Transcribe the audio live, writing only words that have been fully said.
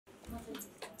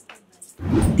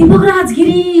दीपक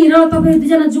राजगिरी र तपाईँ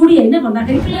दुईजना जोडी होइन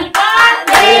भन्दाखेरि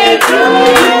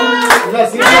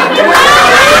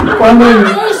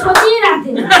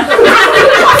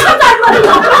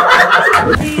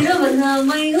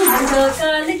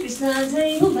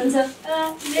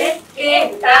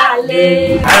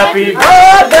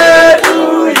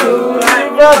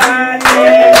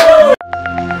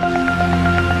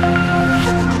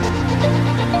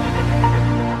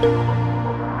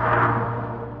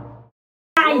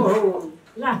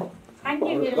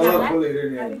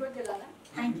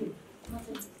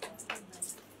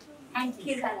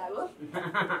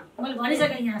मैले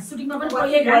भनिसकेँ यहाँ सुटिङमा पनि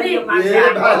पहिले गाडी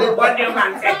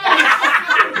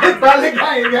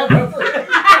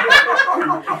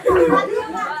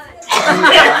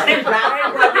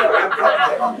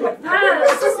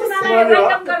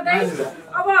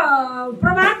अब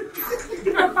प्रभात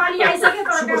पाली आइसक्यो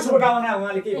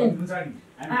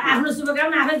आफ्नो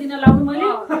शुभकामना आफै दिन लाउनु मैले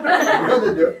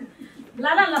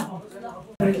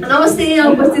नमस्ते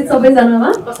यहाँ उपस्थित सबैजनामा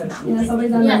यहाँ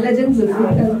सबैजना लेजेन्ड्सहरु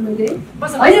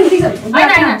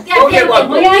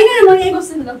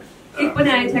केक पनि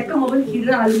आए ठ्याक्क म पनि खिर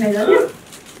र आलु खाइरहेको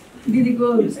दिदीको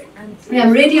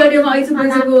यहाँ रेडियोमा आइसु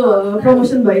पैसाको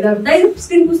प्रमोसन भइरहेको दाइ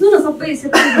स्क्रिन पुस्नु न सबै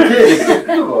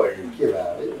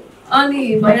अनि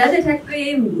भइरहेको थियो ठ्याक्कै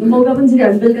मौका पनि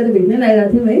हामी बेलुका त भेट्नै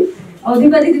लागिरहेको थियौँ है अब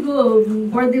दिपा दिदीको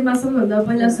बर्थडेमा सबैभन्दा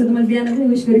पहिला सुरु मैले बिहान पनि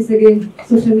विश गरिसकेँ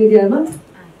सोसियल मिडियामा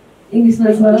इङ्ग्लिसमा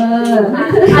छ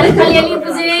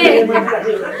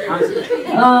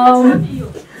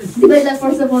दिपालाई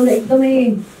फर्स्ट अफ अल एकदमै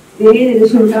धेरै धेरै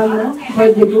शुभकामना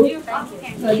बर्थडेको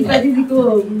दिपा दिदीको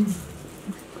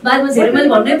बारेमा धेरै मैले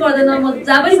भन्नै पर्दैन म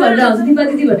जहाँ पनि भनिरहेको हुन्छु दिपा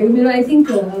दिदी भनेको मेरो आई थिङ्क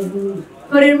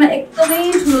करियरमा एकदमै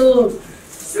ठुलो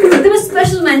एकदमै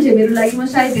स्पेसल मान्छे मेरो लागि म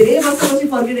सायद धेरै वर्षपछि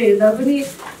फर्केर हेर्दा पनि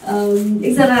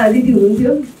एकजना दिदी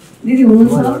हुनुहुन्थ्यो दिदी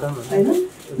हुनुहुन्छ होइन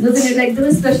जो चाहिँ मेरो लागि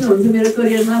एकदमै स्पेसल हुन्छ मेरो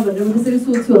करियरमा भनेर म त्यसरी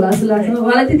सोच्छु होला जस्तो लाग्छ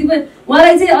उहाँलाई त्यति पनि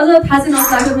उहाँलाई चाहिँ अझ थाहा चाहिँ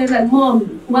नलाग्छ मेरो लागि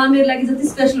उहाँ मेरो लागि जति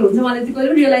स्पेसल हुन्छ उहाँले चाहिँ कहिले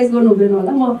पनि रियलाइज गर्नु हुँदैन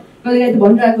होला म कहिलेकाहीँ त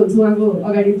भनिरहेको हुन्छु उहाँको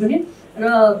अगाडि पनि र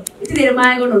यति धेरै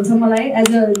माया गर्नुहुन्छ मलाई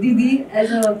एज अ दिदी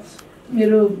एज अ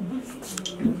मेरो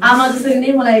आमा जसरी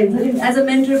नै मलाई हुन्छ नि एज अ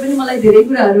मेन्टर पनि मलाई धेरै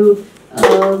कुराहरू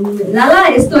लाला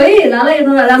यस्तो है लाला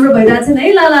हेर्नु राम्रो भइरहेको छैन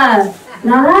है लाला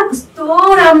लाला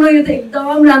कस्तो राम्रो यो त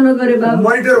एकदम राम्रो गरे बाबु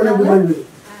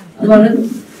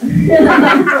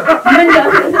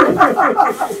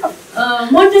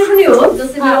मोन्टर पनि हो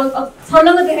जस्तै मेरो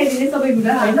छर्लङ्ग देखाइदिने सबै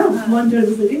कुरा होइन मोन्टर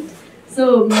जसरी सो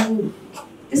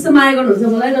त्यस्तो माया गर्नुहुन्छ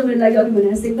मलाई र मेरो लागि अघि भने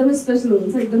जस्तो एकदमै स्पेसल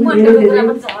हुन्छ एकदमै मोनिटरी कुरा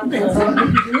पनि छ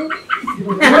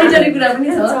मोनिटरी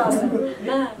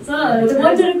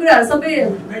कुराहरू सबै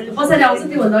पछाडि आउँछ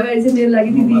त्योभन्दा अगाडि चाहिँ मेरो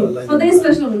लागि दिदी सधैँ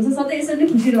स्पेसल हुनुहुन्छ सधैँ यसरी नै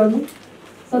खुसी रहनु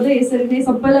सधैँ यसरी नै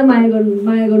सबैलाई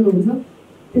माया गर्नुहुन्छ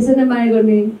त्यसरी नै माया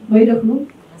गर्ने भइराख्नु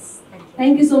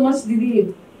थ्याङ्क यू सो मच दिदी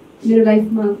मेरो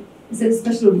लाइफमा यसरी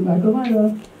स्पेसल हुनुभएकोमा र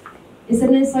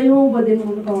यसरी नै सयौँ बर्थडे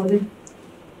मनाउनु पाउँदै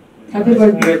ह्यापी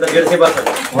बर्थडे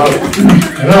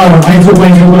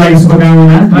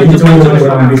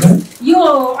यो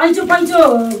ऐचो पैचो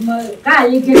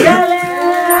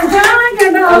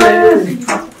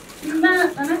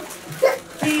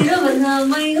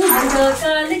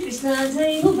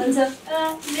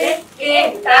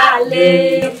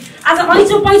आज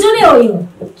ऐचो पैचो नै हो यो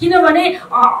किनभने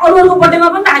अरूको बर्थडेमा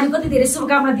पनि त हामी कति धेरै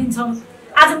शुभकामना दिन्छौँ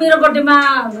आज मेरो बर्थडेमा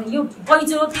यो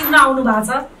पैचो तिर्न आउनु भएको छ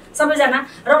सबैजना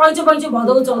र ऐचो पैचो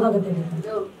भदौ 14 गते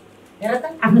हेर त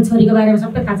आफ्नो छोरीको बारेमा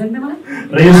सबै थाहा छ नि त मलाई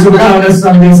र यो शुभकामना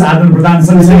सन्देश आदान प्रदान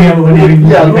सँगसँगै अब भने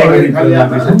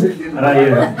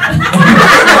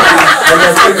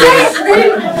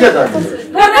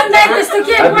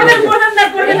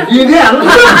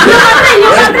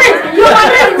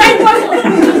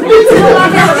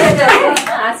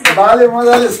बाले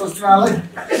मजाले सोच्नलाई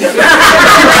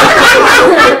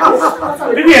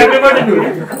दिदी happy birthday to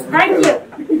thank you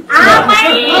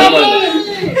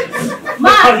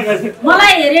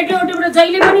मलाई रेडियो युट्युबबाट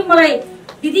जहिले पनि मलाई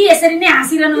दिदी यसरी नै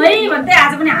हाँसिरहनु है भन्दै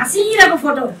आज पनि हाँसिरहेको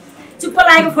फोटो चुप्प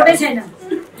लागेको फोटै छैन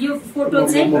यो फोटो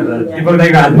चाहिँ दीपक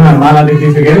दाइको हातमा माला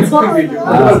देख्दैछु के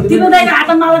दीपक दाइको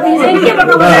हातमा माला देख्दैछु के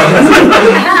गर्नु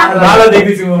माला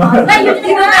देख्दैछु म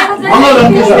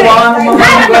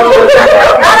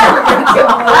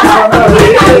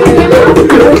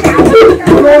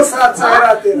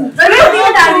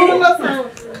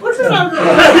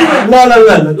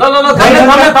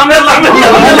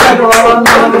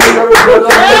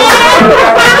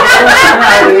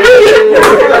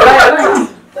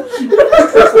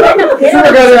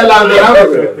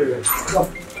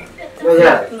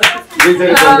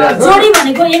जोडी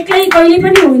भनेको एक्लै कहिले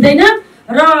पनि हुँदैन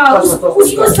र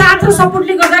उसको साथ र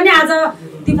सपोर्टले गर्दा नै आज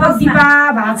दीपक दिपा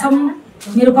भाछम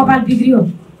मेरो कपाल बिग्रियो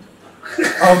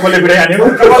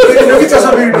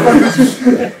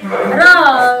र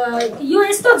यो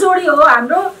यस्तो जोडी हो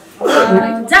हाम्रो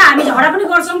जहाँ हामी झगडा पनि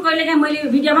गर्छौँ कहिलेकाहीँ मैले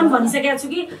भिडियोमा पनि भनिसकेको छु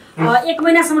कि 1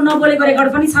 महिनासम्म नबोलेको रेकर्ड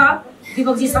पनि छ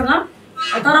दीपकजीसँग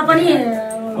तर पनि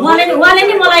उहाँले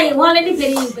नि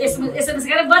फेरि एसएमएस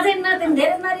गरेर बजेन तिमी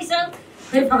धेरै नरिसाउ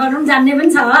फेरि फकाउनु पनि जान्ने पनि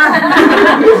छ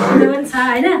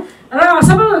होइन र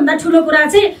सबैभन्दा ठुलो कुरा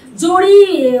चाहिँ जोडी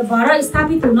भएर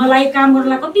स्थापित हुनलाई काम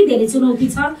गर्नलाई कति धेरै चुनौती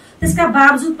छ त्यसका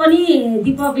बावजुद पनि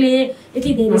दीपकले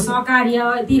यति धेरै सहकार्य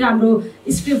यति राम्रो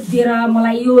स्क्रिप्ट दिएर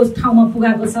मलाई यो ठाउँमा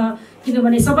पुगाएको छ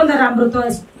किनभने सबभन्दा राम्रो त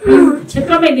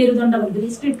क्षेत्रमै मेरुदण्ड भनेको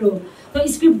स्क्रिप्ट हो त्यो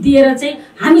स्क्रिप्ट दिएर चाहिँ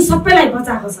हामी सबैलाई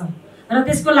बचाएको छ र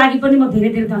त्यसको लागि पनि म धेरै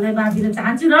धेरै धन्यवाद दिन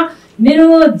चाहन्छु र मेरो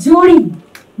जोडी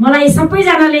मलाई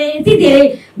सबैजनाले यति धेरै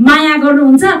माया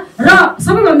गर्नुहुन्छ र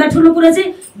सबैभन्दा ठुलो कुरा चाहिँ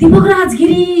दीपक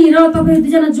राजगिरी र तपाईँ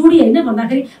दुईजना जोडी होइन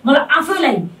भन्दाखेरि मलाई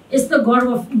आफैलाई यस्तो गर्व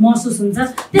महसुस हुन्छ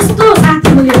त्यस्तो साथी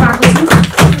मैले पाएको छु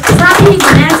साथी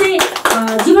भने चाहिँ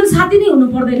जीवन साथी नै हुनु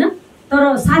पर्दैन तर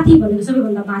साथी भनेको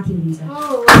सबैभन्दा माथि हुन्छ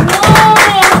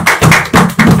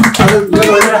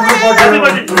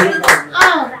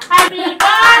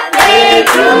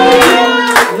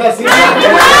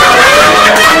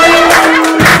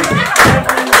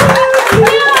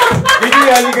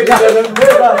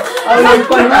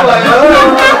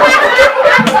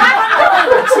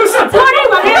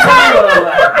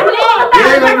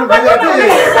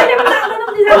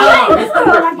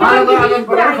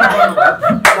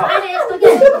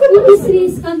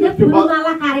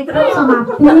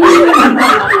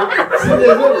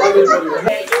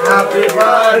Happy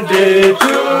birthday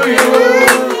to you.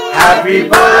 Happy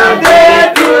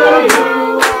birthday to you.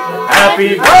 Happy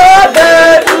birthday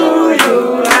to you.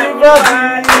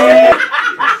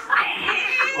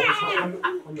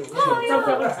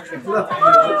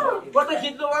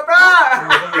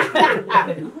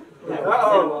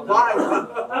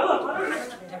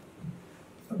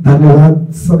 धन्यवाद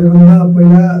सबैभन्दा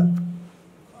पहिला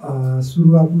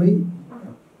सुरुवातमै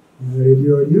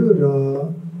रेडियो अडियो र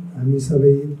हामी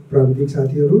सबै प्राविधिक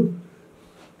साथीहरू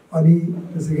अनि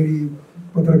त्यसै गरी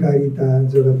पत्रकारिता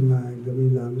जगतमा एकदमै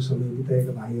लामो समय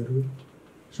बिताएका भाइहरू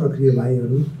सक्रिय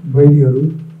भाइहरू बहिनीहरू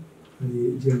अनि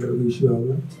जेन्डरको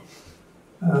इस्युहरूलाई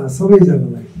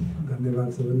सबैजनालाई धन्यवाद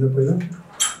सबभन्दा पहिला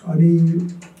अनि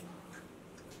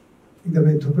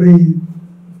एकदमै थुप्रै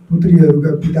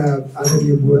पुत्रीहरूका पिता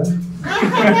आदरणीय बुवा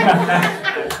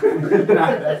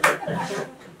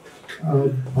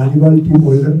भलिबल टिम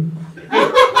होल्डर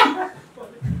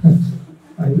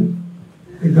होइन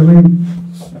एकदमै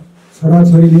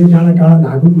छोराछोरीले डाँडा काँडा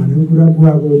धागुन् भनेको कुरा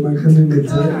बुवाको एकदमै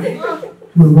मिल्छ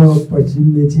पूर्व पश्चिम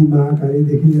मेची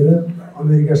महाकालीदेखि लिएर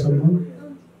अमेरिकासम्म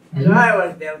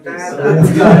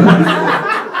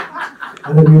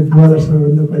आदरणीय बुवालाई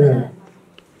सबैभन्दा पहिला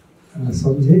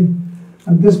सम्झेँ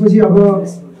अनि त्यसपछि अब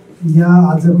यहाँ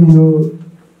आजको यो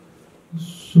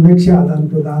शुभेच्छा आदान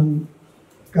प्रदान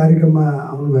कार्यक्रममा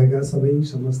आउनुभएका सबै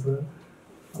समस्त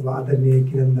अब आदरणीय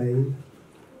किरण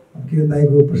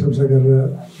दाईको प्रशंसा गरेर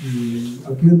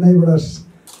किरण दाईबाट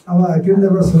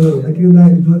सोध्यो भने किरण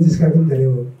दाईको दुध जिस्काएको पनि धेरै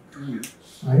हो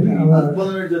होइन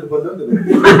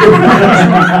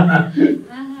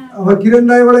अब किरण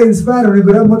दाईबाट इन्सपायर हुने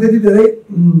कुरा म त्यति धेरै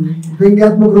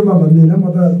व्यङ्ग्यात्मक रूपमा भन्दिनँ म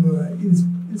त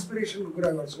इन्सपिरेसनको कुरा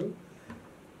गर्छु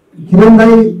किरण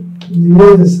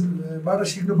दाईबाट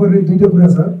सिक्नुपर्ने दुईवटा कुरा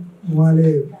छ उहाँले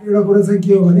एउटा कुरा चाहिँ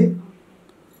के हो भने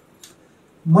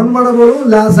मनबाट बोलौँ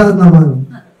लालसाज नमानौँ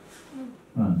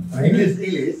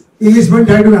इङ्ग्लिस पनि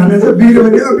ठ्याक्टो खाने छ बिग्यो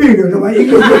भने बिग्यो त भाइ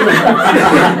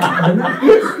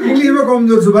इङ्ग्लिसमा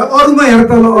कमजोर छु भाइ अरूमा हेर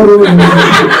तल अरू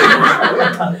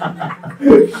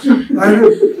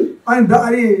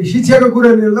अनि शिक्षाको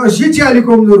कुरा लिएर शिक्षा अलिक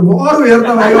कमजोर भयो अरू हेर त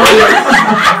भाइ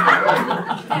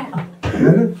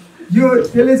होइन यो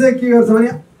त्यसले चाहिँ के गर्छ भने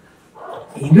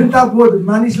हिंताबोध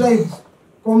मानिसलाई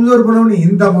कमजोर बनाउने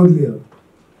हिंताबोधले हो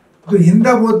त्यो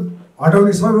हिंताबोध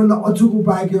हटाउने सबैभन्दा अचुक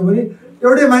उपाय के हो भने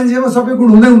एउटै मान्छेमा सबै गुण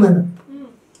हुँदैन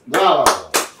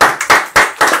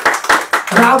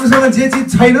र आफूसँग जे चिज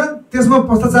छैन त्यसमा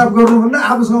पश्चाताप गर्नुभन्दा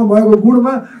आफूसँग भएको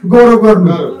गुणमा गौरव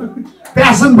गर्नु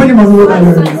प्यासन पनि भन्नु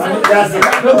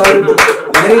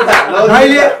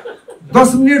अहिले 10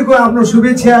 मिनेटको आफ्नो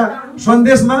शुभेच्छा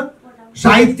सन्देशमा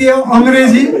साहित्य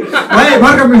अंग्रेजी है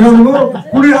भर्खर मिसाउनु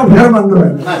कुनै अप्ठ्यारो मान्नु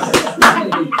भएन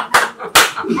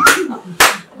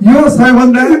यो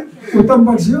सबैभन्दा उत्तम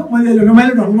पक्ष हो मैले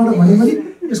रमाइलो ढङ्गबाट भने पनि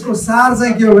यसको सार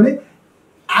चाहिँ के हो भने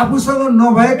आफूसँग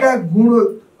नभएका गुण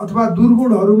अथवा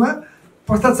दुर्गुणहरूमा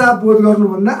पश्चाताप बोध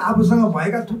गर्नुभन्दा आफूसँग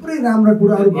भएका थुप्रै राम्रा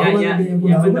कुराहरू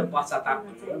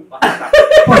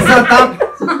पश्चाताप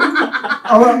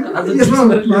अब यसमा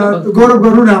गौरव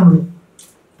गर्नु राम्रो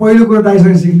पहिलो कुरा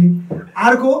दाइसँग सिक्ने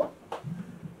अर्को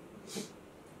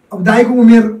अब दाइको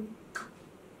उमेर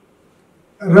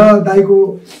र दाइको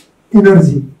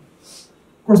इनर्जी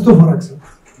कस्तो फरक छ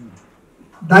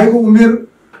दाइको उमेर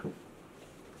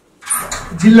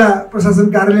जिल्ला प्रशासन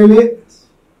कार्यालयले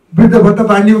वृद्ध भत्ता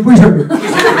पार्टीमा पुगिसक्यो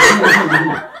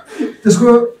त्यसको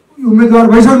उम्मेदवार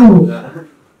भइसक्नुभयो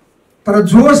तर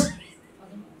जोस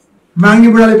माग्ने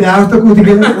बुढाले भ्या जस्तो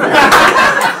कुदिकेन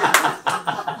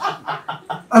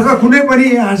अथवा कुनै पनि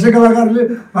हास्य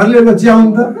कलाकारले ल च्याउन्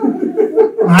त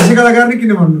हास्य कलाकारले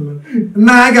किन भन्नु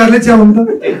नायकहरूले च्याउन् त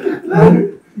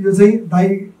यो चाहिँ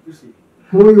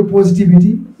दाइको यो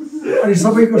पोजिटिभिटी अनि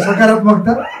सबैको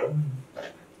सकारात्मकता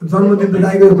जन्मदिन त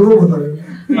दाइको यत्रो भयो त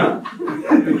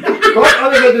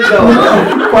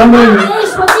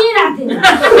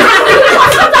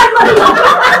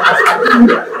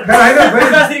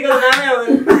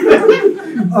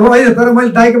अब होइन तर मैले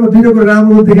दाइकोमा दुईवटा कुरा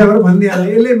राम्रो देखा भएर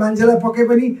भनिदिइहालेँ यसले मान्छेलाई पक्कै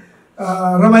पनि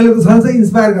रमाइलो त छन्छ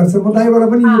इन्सपायर गर्छ म दाइबाट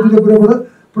पनि यो दुईवटा कुराबाट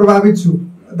प्रभावित छु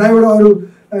दाइबाट अरू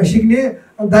सिक्ने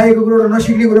दाइको कुराबाट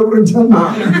नसिक्ने कुरा पनि छन्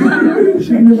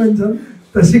सिक्ने पनि छन्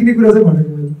तर सिक्ने कुरा चाहिँ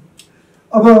भनेको मैले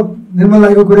अब निर्मल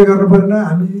दाइको कुरा गर्नु परेन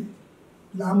हामी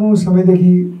लामो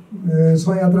समयदेखि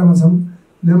सहयात्रामा छौँ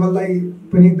निर्मल दाइ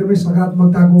पनि एकदमै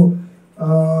सकारात्मकताको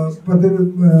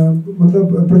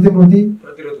प्रतिमूर्ति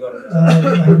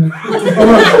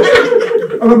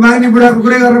अब माग्ने बुढाको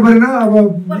कुरा गर्नु परेन अब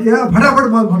यहाँ फटाफट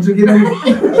म भन्छु किनभने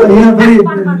यहाँ पनि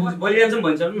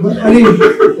अनि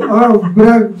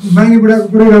कुरा माग्ने बुढाको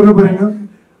कुरा गर्नु परेन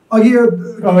अघि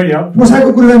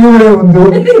पोसाकको कुरा नगरेको हुन्थ्यो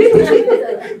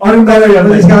अरुण दाइलाई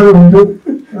हेर्दा निस्काएको हुन्थ्यो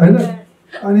होइन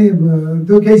अनि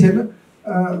त्यो केही छैन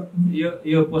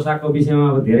यो पोसाकको विषयमा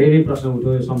अब धेरै नै प्रश्न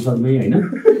उठ्यो संसदमै होइन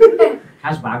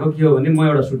खास भएको के हो भने म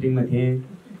एउटा सुटिङमा थिएँ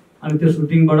अनि त्यो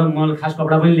सुटिङबाट मैले खास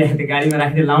कपडा पनि ल्याएको थिएँ गाडीमा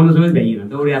राखेको थिएँ लाउनु समेत भ्याइनँ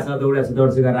दौडिरहेको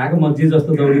दौड्छु गरेर आएको म जे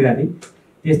जस्तो दौडिरहेको थिएँ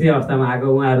त्यस्तै अवस्थामा आएको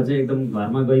उहाँहरू चाहिँ एकदम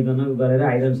घरमा गइकन गरेर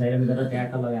आइरन साइरन गरेर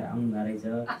ट्याक्क लगाएर आउनु रहेछ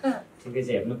ठिकै छ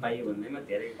हेर्नु पाइयो भन्दैमा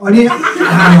धेरै अनि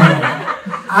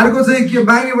अर्को चाहिँ के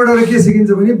बाङ्गेबाट के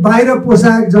सिकिन्छ भने बाहिर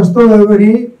पोसाक जस्तो भयो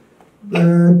भने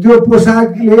त्यो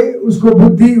पोसाकले उसको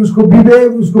बुद्धि उसको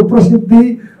विवेक उसको प्रसिद्धि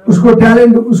उसको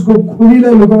ट्यालेन्ट उसको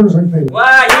खुबीलाई लुकाउन सक्दैन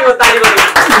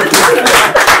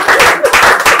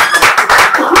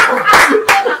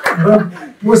र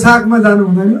पोसाकमा जानु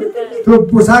हुँदैन त्यो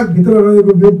पोसाकभित्र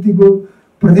रहेको व्यक्तिको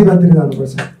प्रतिभातिर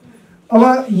जानुपर्छ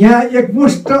अब यहाँ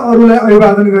एकमुष्ट अरूलाई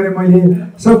अभिवादन गरेँ मैले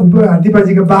सब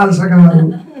दिपाजीका बाल सखाहरू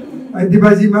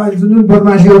दिपाजीमा जुन जुन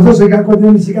बदमासी गर्छ सिकाएको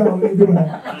कति सिका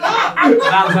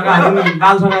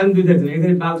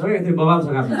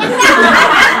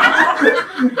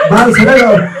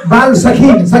बाल सखी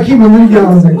सखी भन्नु के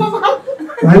आउँछ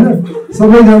होइन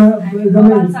सबैजना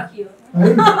एकदमै है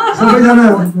सबैजना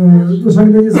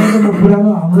सङ्गीतसँग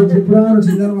पुरानो हाम्रो चाहिँ पुरानो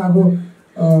चिन्तामा आएको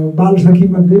बाल सखी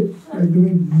मध्ये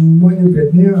एकदमै मैले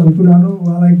भेट्ने पुरानो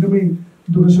उहाँलाई एकदमै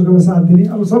दुःख सुखमा साथ दिने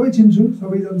अब सबै चिन्छु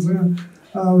सबैजनासँग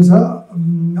छ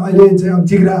अहिले चाहिँ अब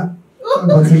जिग्रा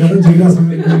भन्छ जिग्रासँग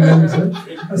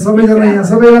सबैजना यहाँ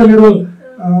सबैलाई मेरो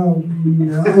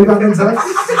अभिवादन छ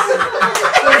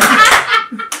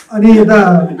अनि यता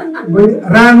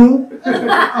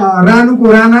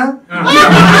रानुको राणा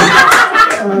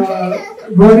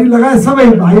बुहारी लगायत सबै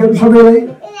भाइहरू सबैलाई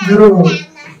मेरो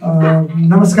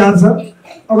नमस्कार छ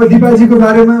अब दिपाजीको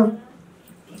बारेमा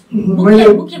मैले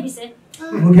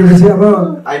मुख्य विषय अब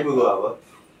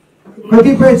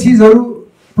कतिपय चिजहरू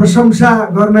प्रशंसा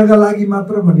गर्नका लागि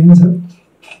मात्र भनिन्छ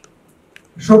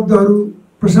शब्दहरू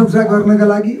प्रशंसा गर्नका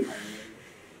लागि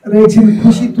र एकछिन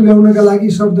खुसी तुल्याउनका लागि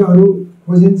शब्दहरू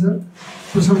खोजिन्छ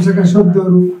प्रशंसाका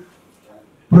शब्दहरू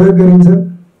प्रयोग गरिन्छ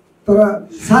तर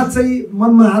साँच्चै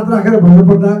मनमा हात राखेर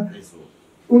भन्नुपर्दा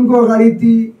उनको अगाडि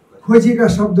ती खोजिएका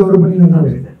शब्दहरू पनि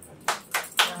नजान्छ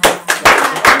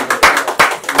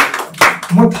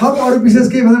म थप अरू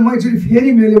विशेष केही भन्दा म एकचोटि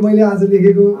फेरि मैले आज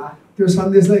लेखेको त्यो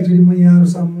सन्देशलाई एकचोटि म यहाँहरू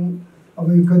सामु अब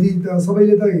कति त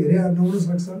सबैले त हेरे नहुन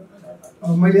सक्छ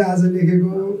मैले आज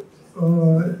लेखेको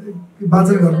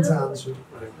वाचन गर्न चाहन्छु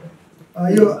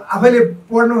यो आफैले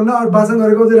पढ्नुभन्दा अरू वाचन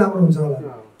गरेको चाहिँ राम्रो हुन्छ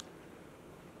होला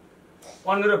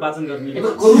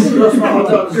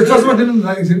चस्मा दिनु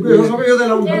चस्मा यो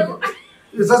लाउनु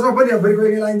यो चस्मा पनि फेरि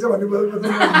कहिले लाइन्छ भन्ने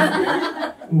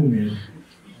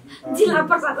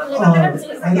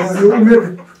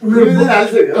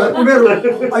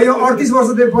यो 38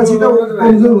 वर्षपछि त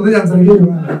कमजोर हुँदै जान्छ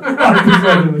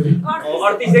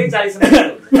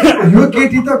यो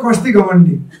केटी त कस्ती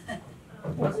घमण्डी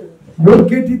यो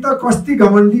केटी त कस्ती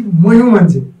घमण्डी मयौँ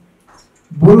मान्छे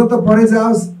बोल्न त परे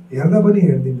जाओस् हेर्दा पनि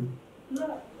हेर्दिनँ।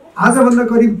 आजभन्दा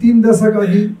करिब 3 दशक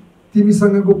अघि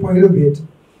तिमीसँगको पहिलो भेट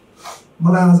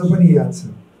मलाई आज पनि याद छ।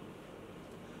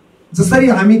 जसरी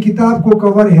हामी किताबको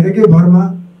कभर हेरेकै भरमा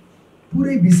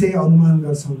पुरै विषय अनुमान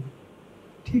गर्छौँ,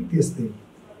 ठिक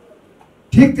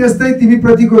त्यस्तै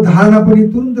तिमीप्रतिको धारणा पनि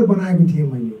तुरुन्त बनाएको थिएँ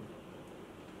मैले।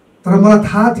 तर मलाई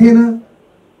थाहा थिएन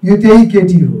यो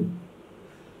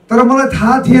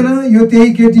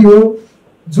त्यही केटी हो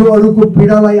जो अरूको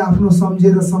पीडालाई आफ्नो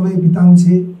सम्झेर समय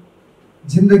बिताउँछे,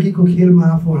 जिन्दगीको खेलमा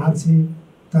आफू हार्छे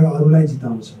तर अरूलाई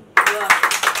जिताउँछ।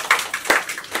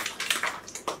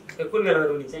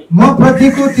 म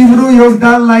प्रतिको तिम्रो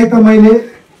योगदानलाई त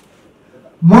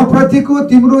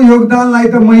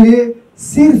मैले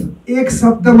सिर्फ एक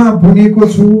शब्दमा बुनेको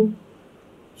छु,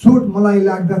 चोट मलाई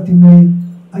लाग्दा तिमीले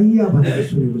आइया भनेर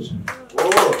सुनेको छु।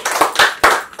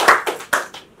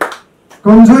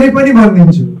 कमजोरी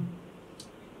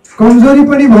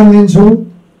पनि भनिदिन्छु,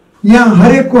 यहाँ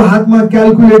हरेकको हातमा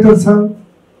क्याल्कुलेटर छ,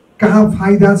 कहाँ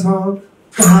फाइदा छ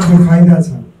कहाँ बेफाइदा छ।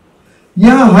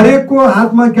 यहाँ हरेकको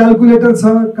हातमा क्याल्कुलेटर छ,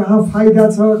 कहाँ फाइदा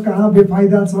छ कहाँ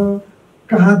बेफाइदा छ,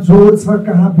 कहाँ जोड छ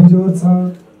कहाँ बिजोड छ।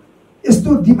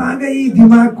 यस्तो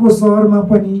दिमागको सहरमा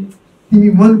पनि तिमी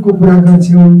मनको कुरा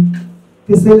गर्छौ,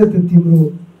 त्यसैले त तिम्रो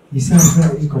हिसाब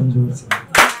चाहिँ कमजोर छ।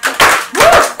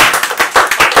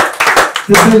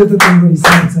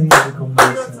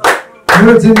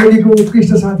 मेरो जिन्दगीको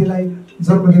उत्कृष्ट साथीलाई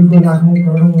जन्मदिनको लाखौँ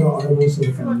करोडौँ र अरबौँ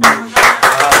शुभकामना।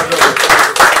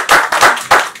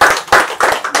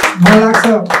 मलाई लाग्छ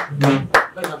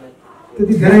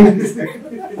त्यति धेरै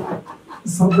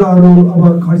शब्दहरू अब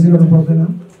खर्चिरहनु पर्दैन।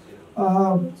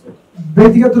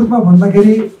 व्यक्तिगत रूपमा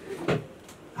भन्दाखेरि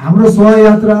हाम्रो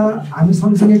सहयात्रा हामी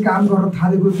सँगसँगै काम गर्न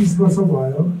थालेको 30 वर्ष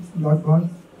भयो लगभग।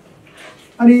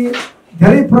 अनि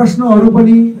धेरै प्रश्नहरू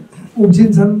पनि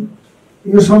उब्जिन्छन्।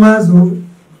 यो समाज हो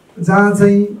जहाँ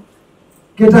चाहिँ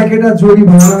केटा जोडी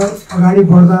भएर अगाडि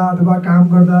बढ्दा अथवा काम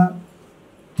गर्दा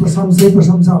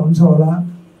प्रशंसा हुन्छ होला,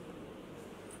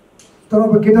 तर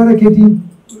अब केटा र केटी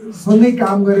सँगै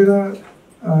काम गरेर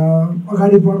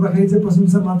अगाडि बढ्दाखेरि चाहिँ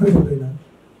प्रशंसा मात्रै हुँदैन,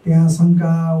 त्यहाँ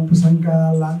शङ्का उपशङ्का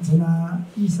लान्छना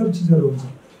यी सब चिजहरू हुन्छ।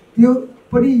 त्यो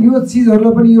पनि यो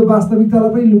चिजहरूलाई पनि यो वास्तविकतालाई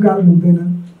पनि लुकाएर लुक्दैन,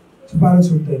 छुपाएर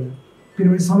छुट्दैन।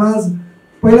 किनभने समाज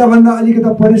पहिलाभन्दा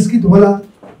अलिकता परिष्कृत होला,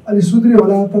 अलि सुध्रे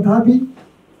होला, तथापि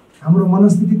हाम्रो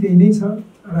मनस्थिति त्यही नै छ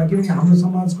र किनकि हाम्रो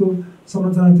समाजको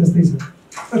संरचना त्यस्तै छ।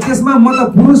 र त्यसमा म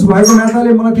त पुरुष भएको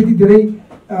नाताले मलाई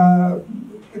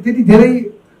त्यति धेरै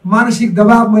मानसिक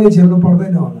दबाब मैले झेल्नु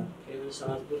पर्दैन होला,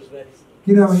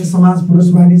 किनभने समाज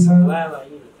पुरुषवादी छ।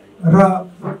 र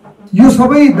यो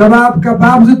सबै दबाबका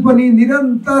बावजुद पनि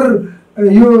निरन्तर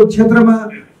यो क्षेत्रमा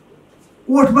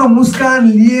ओठमा मुस्कान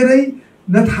लिएरै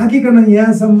नथाकिकन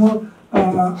यहाँसम्म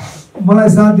मलाई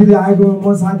साथ दिँदै आएको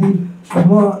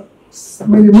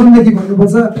मैले मनदेखि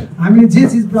भन्नुपर्छ, हामीले जे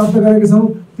चिज प्राप्त गरेका छौँ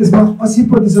त्यसमा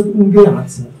 80% उनकै हात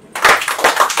छ।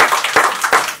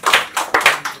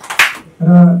 र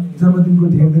जन्मदिनको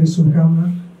धेरै शुभकामना।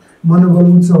 मनोबल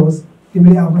उच्च होस्।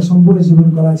 तिमीले आफ्नो सम्पूर्ण जीवन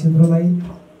कला क्षेत्रलाई,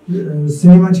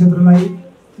 सिनेमा क्षेत्रलाई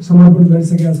समर्पण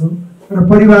गरिसकेका छौ र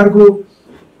परिवारको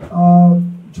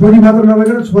छोरी मात्र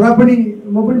नभएर छोरा पनि,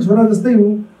 म पनि छोरा जस्तै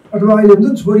हुँ, अथवा अहिले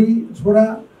हुन्छ छोरी छोरा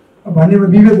भन्नेमा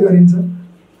विभेद गरिन्छ,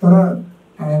 तर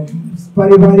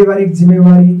पारिवारिक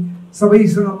जिम्मेवारी,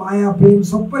 सबैसँग माया प्रेम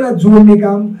सबैलाई जोड्ने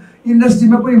काम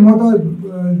इन्डस्ट्रीमा पनि म त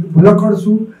भुलक्कड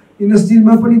छु।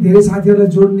 इन्डस्ट्रीमा पनि धेरै साथीहरूलाई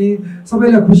जोड्ने,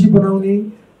 सबैलाई खुसी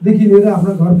बनाउनेदेखि लिएर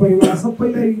आफ्नो घर परिवार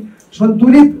सबैलाई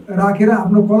सन्तुलित राखेर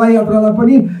आफ्नो कला यात्रालाई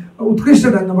पनि उत्कृष्ट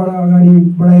ढङ्गबाट अगाडि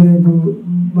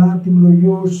बढाइरहेकोमा तिम्रो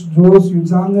यो जोस, यो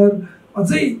जाँगर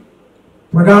अझै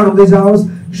प्रगाढ हुँदै जाओस्,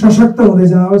 सशक्त हुँदै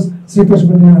जाओस्। श्री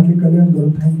पशुपतिनाथले कल्याण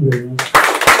गरौँ। Thank you very much.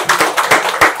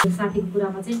 साथीको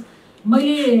कुरामा चाहिँ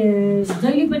मैले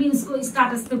जहिले पनि उसको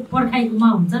स्टाटस त्यो पर्खाइकोमा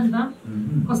हुन्छ नि त,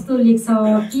 कस्तो लेख्छ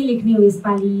के लेख्ने हो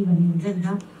यसपालि भन्ने हुन्छ नि त।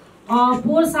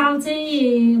 पोहोर साल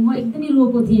चाहिँ म एकदमै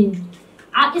रोएको थिएँ।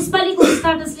 यसपालिको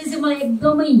स्टाटसले चाहिँ मलाई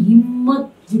एकदमै हिम्मत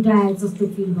जुटाए जस्तो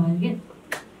फिल भयो क्या,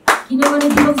 किनभने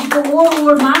दिपकजीको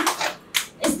वर्डमा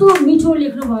यस्तो मिठो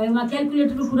लेख्नु भयो।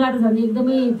 क्यालकुलेटरको कुरा त झन्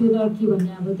एकदमै त्यो त के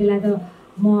भन्ने, अब त्यसलाई त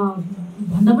म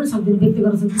भन्न पनि सक्दिनँ, व्यक्त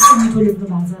गर्न सक्दिनँ, त्यस्तो मिठो लेख्नु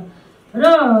भएको छ। र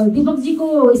दिपकजीको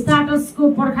स्टाटसको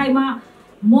पर्खाइमा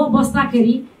म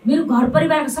बस्दाखेरि मेरो घर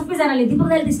परिवारको सबैजनाले दिपक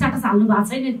दाइले त स्टाटस हाल्नु भएको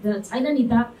छैन नि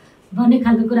त भन्ने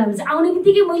खालको कुराहरू चाहिँ आउने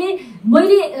बित्तिकै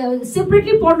मैले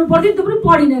सेपरेटली पढ्नु पर्थ्यो, त्यो पनि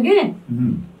पढिनँ के।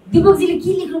 दिपकजीले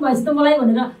के लेख्नु भएछ त मलाई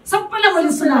भनेर सबैलाई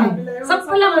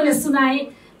मैले सुनाएँ।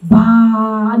 भा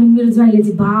अनि मेरो ज्वाइँले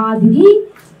चाहिँ भा दिदी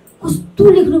कस्तो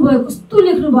लेख्नु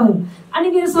भयो अनि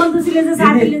मेरो सन्तोषीले चाहिँ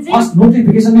साथीले चाहिँ फर्स्ट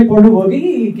नोटिफिकेसनमै पढ्नुभयो कि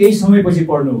केही समयपछि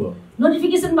पढ्नुभयो?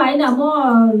 नोटिफिकेसन भएन, म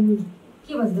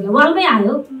के भन्छ त्यसलाई वालमै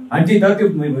आयो। अनि त्यो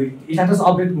स्ट्याटस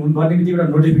अपडेट गर्ने बित्तिकै एउटा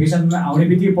नोटिफिकेसनमा आउने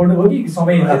बित्तिकै पढ्नुभयो कि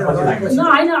समय पछि लाग्यो?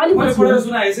 होइन, अलिक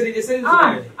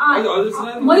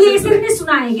मैले यसरी नै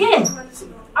सुनाएँ के,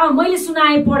 मैले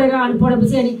सुनाएँ पढेर। अनि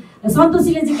पढेपछि अनि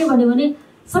सन्तोषीले चाहिँ के भन्यो भने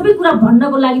सबै कुरा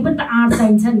भन्नको लागि पनि त आँट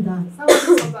चाहिन्छ नि त,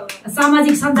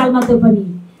 सामाजिक सञ्जालमा त्यो पनि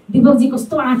दीपकजी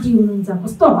कस्तो आँटी हुनुहुन्छ,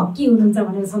 कस्तो हक्की हुनुहुन्छ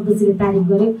भनेर सन्तोषीले तारिफ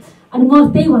गर्यो। अनि म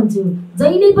त्यही भन्छु,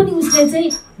 जहिले पनि उसले चाहिँ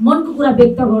मनको कुरा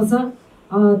व्यक्त गर्छ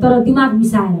तर दिमाग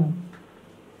मिसाएर।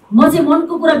 म चाहिँ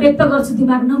मनको कुरा व्यक्त गर्छु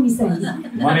दिमाग नमिसाएर।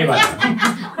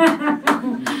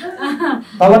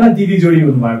 तब न दिदी जोडी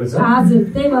हुनु भएको छ। हजुर,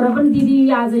 त्यही भएर पनि दिदी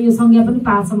आज यो संज्ञा पनि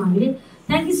पाछौँ हामीले।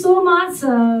 थ्याङ्क यू सो मच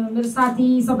मेरो साथी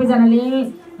सबैजनाले।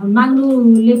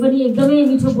 माग्नुले पनि एकदमै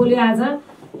मिठो बोल्यो आज,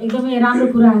 एकदमै राम्रो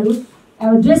कुराहरू।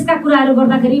 ड्रेसका कुराहरू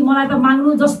गर्दाखेरि मलाई त माग्नु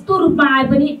जस्तो रूपमा आए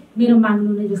पनि मेरो माग्नु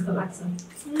नै जस्तो लाग्छ,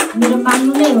 मेरो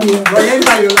माग्नु नै हो।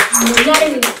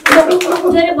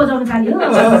 उठेरै बजाउनु थाल्यो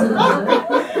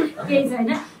केही छैन।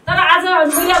 तर आज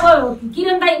मैले अब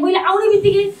किरण दाई मैले आउने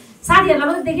बित्तिकै साथीहरूलाई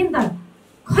मात्रै देखेँ नि त,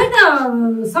 खै त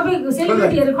सबै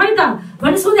सेलिब्रेटीहरू खै त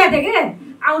भनेर सोधेको थिएँ क्या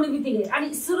आउने बित्तिकै। अनि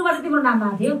सुरुमा चाहिँ तिम्रो नाम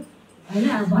आएको थियो होइन,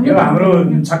 हाम्रो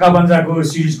छक्का बन्जाको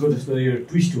सिरिजको जस्तो यो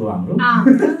ट्विस्ट हो हाम्रो।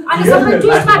 अनि सबै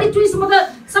ट्विस्ट माथि ट्विस्ट, म त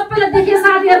सबैलाई देखेँ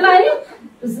साथीहरूलाई,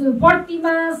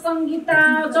 प्रतिमा, सङ्गीता,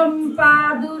 चम्पा,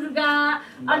 दुर्गा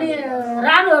अनि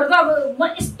रानुहरू त अब म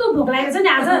यस्तो भोक लागेको छ नि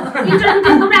आज।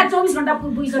 इन्टरभ्यू 24 घन्टा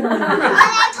पुगिसक्यो।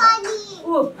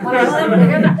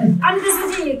 अनि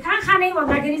त्यसपछि कहाँ खाने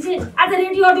भन्दाखेरि चाहिँ आज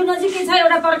रेडियो अडियो नजिकै छ,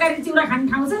 एउटा तरकारी चिउरा खाने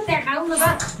ठाउँ छ, त्यहाँ खाऊ न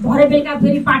त, भरे बेलुका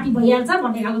फेरि पार्टी भइहाल्छ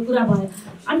भन्ने खालको कुरा भयो।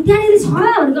 अनि त्यहाँनिर छ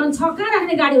भनेको, अनि छ कहाँ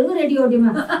राख्ने गाडीहरू रेडियो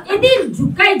अडियोमा यति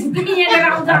झुक्काइ यहाँ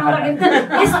आउँदाखेरि त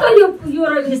यस्तो यो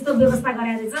यस्तो व्यवस्था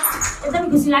गरेर रहेछ, एकदमै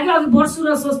खुसी लाग्यो। अघि वर्षु र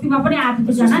स्वस्तिमा पनि आएको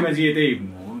दुईजना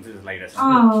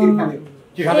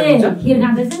खिर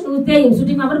खाँदैछ, ऊ त्यही हो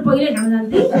सुटिङमा पनि पहिल्यै खान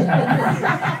जान्थ्यो,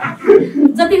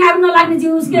 जति खानु नलाग्ने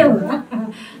चाहिँ उसकै हो।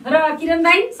 र किरण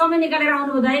दाई समय निकालेर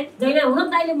आउनु दाई, जहिले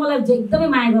हुन दाईले मलाई एकदमै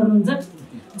माया गर्नुहुन्छ,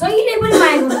 जहिले पनि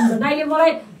माया गर्नुहुन्छ दाईले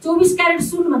मलाई। 24 क्यारेट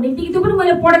सुन भन्ने बित्तिकै त्यो पनि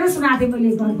मैले पढेर सुनाएको थिएँ मैले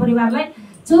घर परिवारलाई,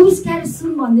 24 क्यारेट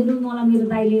सुन भनिदिनु मलाई मेरो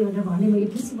दाईले भनेर भने मैले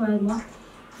खुसी भएँ म।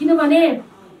 किनभने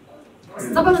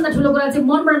सबैभन्दा ठुलो कुरा चाहिँ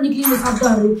मनबाट निक्लिने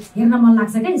शब्दहरू हेर्न मन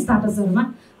लाग्छ क्या स्टाटसहरूमा।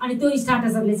 अनि त्यो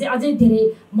स्टाटसहरूले चाहिँ अझै धेरै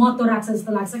महत्त्व राख्छ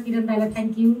जस्तो लाग्छ। किरण दाईलाई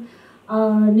थ्याङ्क यू।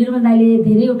 निर्मल दाईले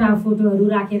धेरैवटा फोटोहरू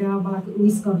राखेर मलाई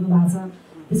विस गर्नुभएको छ,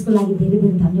 त्यसको लागि धेरै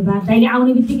धेरै धन्यवाद। दाईले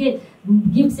आउने बित्तिकै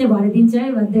गिफ्ट चाहिँ भरिदिन्छु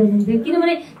है भन्दै हुनुहुन्थ्यो,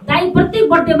 किनभने दाई प्रत्येक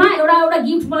बर्थडेमा एउटा एउटा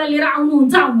गिफ्ट मलाई लिएर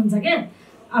आउनुहुन्छ क्या।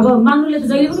 अब माग्नुले त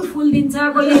जहिले पनि फुल दिन्छ,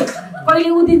 कहिले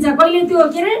ऊ दिन्छ, कहिले त्यो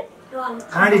के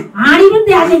अरे हाँडी पनि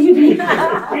दिएको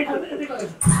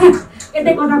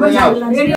यतै कता